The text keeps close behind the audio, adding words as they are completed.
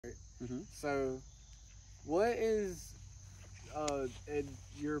So, what is in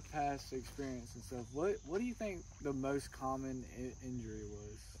your past experience and stuff? What do you think the most common injury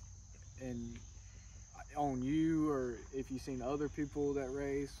was, and on you, or if you've seen other people that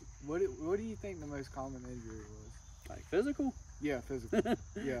race? What do you think the most common injury was? Like physical? Yeah, physical.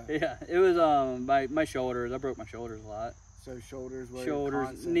 Yeah. Yeah, it was my shoulders. I broke my shoulders a lot. So shoulders,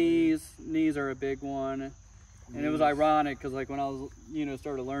 knees are a big one. And it was ironic because like when I was,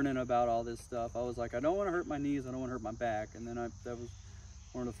 started learning about all this stuff, I was like, I don't want to hurt my knees, I don't want to hurt my back. And then that was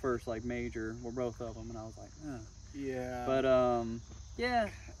one of the first like major, well, both of them, and I was like, yeah. But yeah,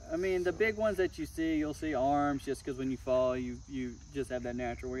 I mean the big ones that you'll see arms, just because when you fall, you just have that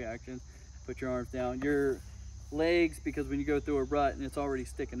natural reaction. Put your arms down. Your legs, because when you go through a rut and it's already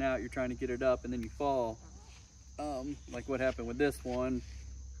sticking out, you're trying to get it up, and then you fall. Like what happened with this one,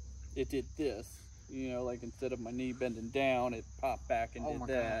 it did this. Like instead of my knee bending down, it popped back and did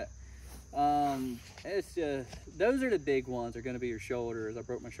that. It's just, those are the big ones, are going to be your shoulders. I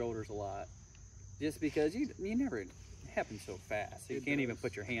broke my shoulders a lot, just because you never, it happens so fast. So you can't even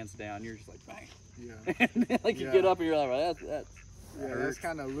put your hands down. You're just like, bang. Yeah. And then, like you get up and you're like, that's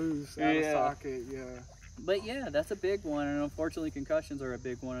kind of loose, out of socket. Yeah. But yeah, that's a big one, and unfortunately concussions are a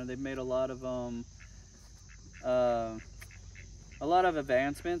big one, and they've made a lot of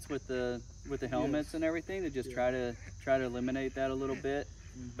advancements with the helmets and everything to just try to eliminate that a little bit.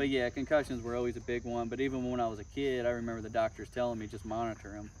 But yeah, concussions were always a big one. But even when I was a kid, I remember the doctors telling me just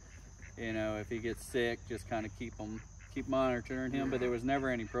monitor him. If he gets sick, just kind of keep monitoring him. But there was never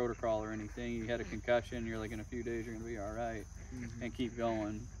any protocol or anything. You had a concussion, you're like, in a few days you're gonna be all right, and keep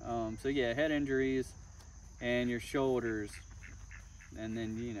going. So yeah, head injuries and your shoulders, and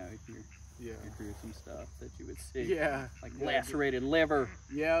then your gruesome stuff that you would see. Yeah. Like lacerated liver.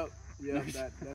 Yep. That